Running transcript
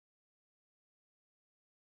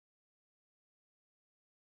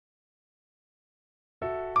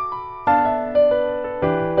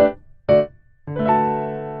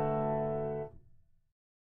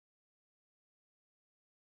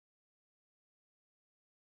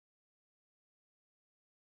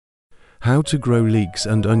How to grow leeks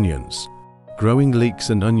and onions. Growing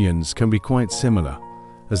leeks and onions can be quite similar,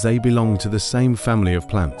 as they belong to the same family of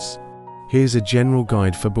plants. Here's a general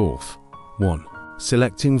guide for both. 1.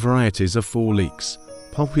 Selecting varieties of 4 leeks.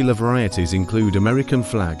 Popular varieties include American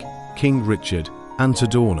Flag, King Richard, and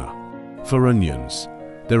Tadorna. For onions,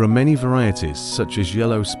 there are many varieties such as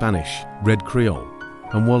Yellow Spanish, Red Creole,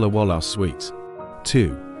 and Walla Walla Sweet.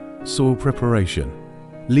 2. Soil preparation.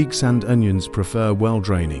 Leeks and onions prefer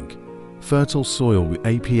well-draining, fertile soil with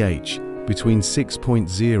a pH between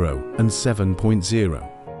 6.0 and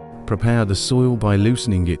 7.0. Prepare the soil by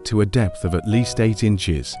loosening it to a depth of at least 8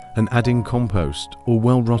 inches and adding compost or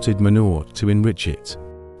well-rotted manure to enrich it.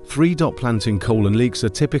 3. Planting colon leeks are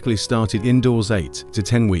typically started indoors 8 to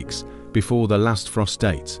 10 weeks before the last frost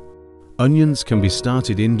date. Onions can be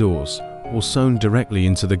started indoors or sown directly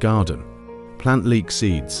into the garden. Plant leek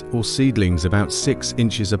seeds or seedlings about 6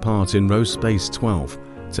 inches apart in row space 12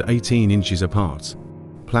 to 18 inches apart.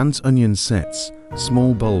 Plant onion sets,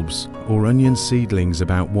 small bulbs or onion seedlings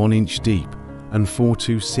about 1 inch deep and 4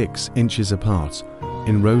 to 6 inches apart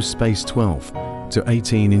in row space 12 to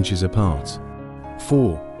 18 inches apart.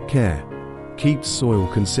 4. Care. Keep soil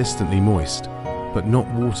consistently moist, but not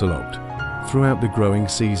waterlogged, throughout the growing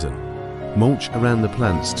season. Mulch around the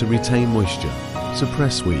plants to retain moisture,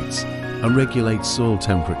 suppress weeds, and regulate soil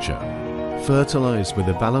temperature. Fertilize with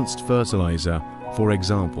a balanced fertilizer, for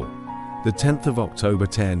example, the 10th of October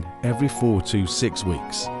 10 every 4 to 6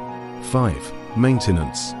 weeks. 5.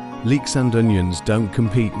 Maintenance. Leeks and onions don't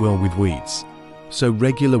compete well with weeds, so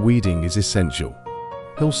regular weeding is essential.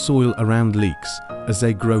 Hill soil around leeks as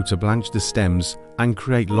they grow to blanch the stems and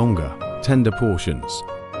create longer, tender portions.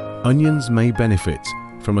 Onions may benefit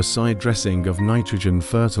from a side dressing of nitrogen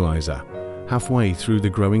fertilizer halfway through the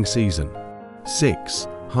growing season. 6.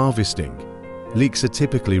 Harvesting. Leeks are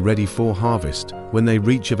typically ready for harvest when they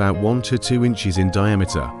reach about 1 to 2 inches in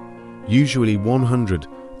diameter, usually 100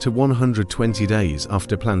 to 120 days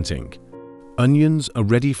after planting. Onions are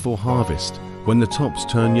ready for harvest when the tops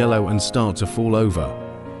turn yellow and start to fall over,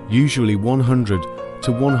 usually 100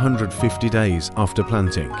 to 150 days after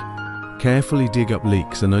planting. Carefully dig up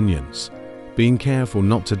leeks and onions, being careful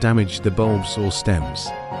not to damage the bulbs or stems.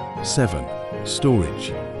 7.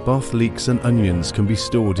 Storage. Both leeks and onions can be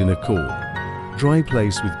stored in a cool, dry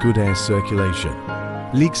place with good air circulation.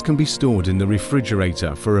 Leeks can be stored in the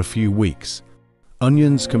refrigerator for a few weeks.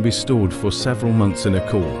 Onions can be stored for several months in a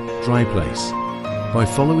cool, dry place. By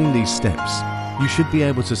following these steps, you should be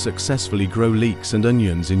able to successfully grow leeks and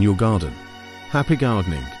onions in your garden. Happy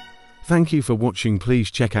gardening! Thank you for watching.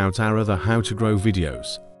 Please check out our other how to grow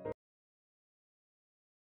videos.